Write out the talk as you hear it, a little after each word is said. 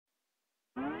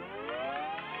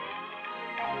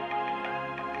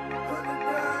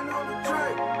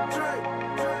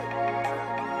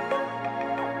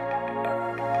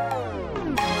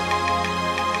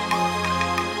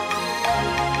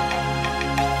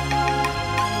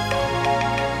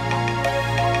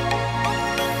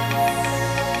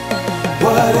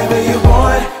you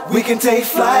want. We can take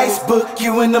flights, book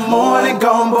you in the morning,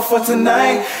 gone before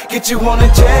tonight. Get you on a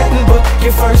jet and book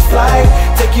your first flight.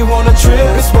 Take you on a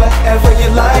trip, it's whatever you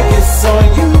like, it's on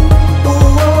you. Ooh,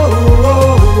 oh, oh,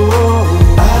 oh, oh.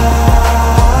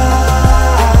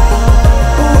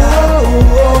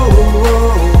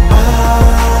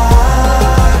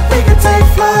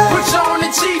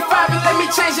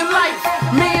 Change your life,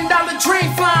 $1 million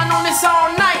dream, flying on this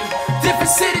all night.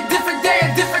 Different city, different day,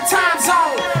 a different time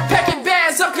zone. Packing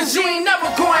bags up cause you ain't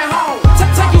never going home.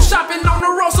 Take you shopping on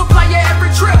the road, so fly you every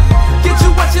trip. Get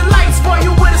you what you like, spoil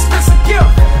you with a expensive gift.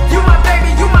 You my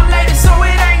baby, you my lady, so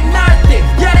it ain't nothing.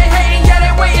 Yeah, they hating, yeah,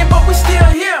 they waiting, but we still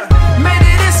here. Made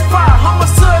it this far,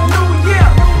 almost to a new year.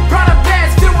 Product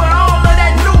bags filled with all of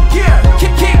that new gear.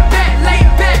 Kick back, lay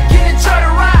back, and enjoy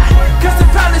the ride. Cause the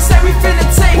pilot say we finna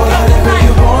take up the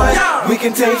night. We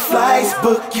can take flights,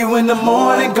 book you in the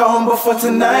morning, gone before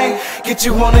tonight. Get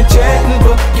you on a jet and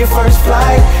book your first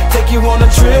flight. Take you on a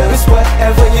trip, it's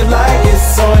whatever you like,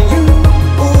 it's on you.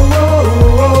 Ooh, oh,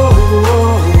 oh, oh,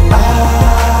 oh.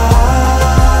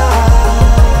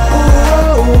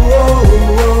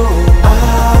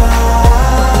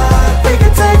 We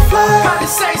can take flights. How to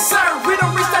say, sir, we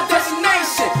don't reach that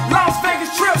destination. Las Vegas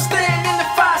trip, staying in the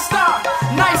 5-star.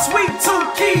 Nice week,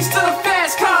 2 keys to the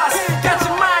fast cars. Got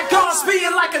your mind going,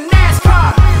 speeding like a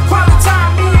NASCAR. Quality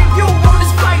time, me and you on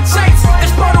this flight chase.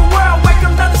 Explore the world, wake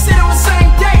up another city on the same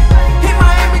day. Hit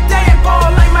Miami day and ball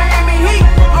like Miami Heat.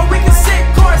 Or we can sit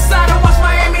courtside and watch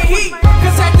Miami Heat.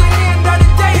 Cause at the end of the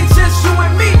day, it's just you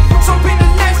and me. So be the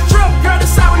next trip, girl,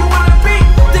 decide where you wanna be.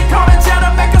 They call the jet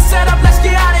up, make a setup, let's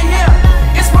get out of here.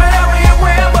 It's wherever and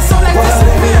wherever, so let's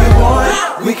disappear.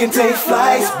 We can take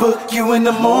flights, book you in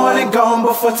the morning, gone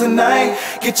before tonight.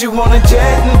 Get you on a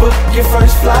jet and book your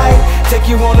first flight. Take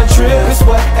you on a trip, it's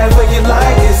whatever you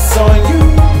like, it's on you.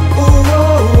 Ooh, oh,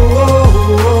 oh, oh,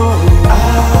 oh.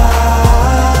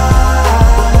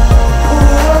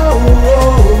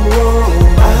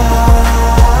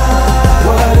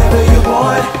 Whatever you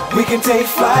want, we can take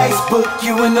flights, book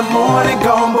you in the morning,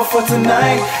 gone before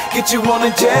tonight. Get you on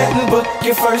a jet and book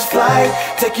your first flight.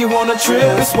 Take you on a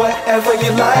trip, it's whatever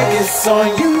you like, it's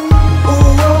on you. Ooh.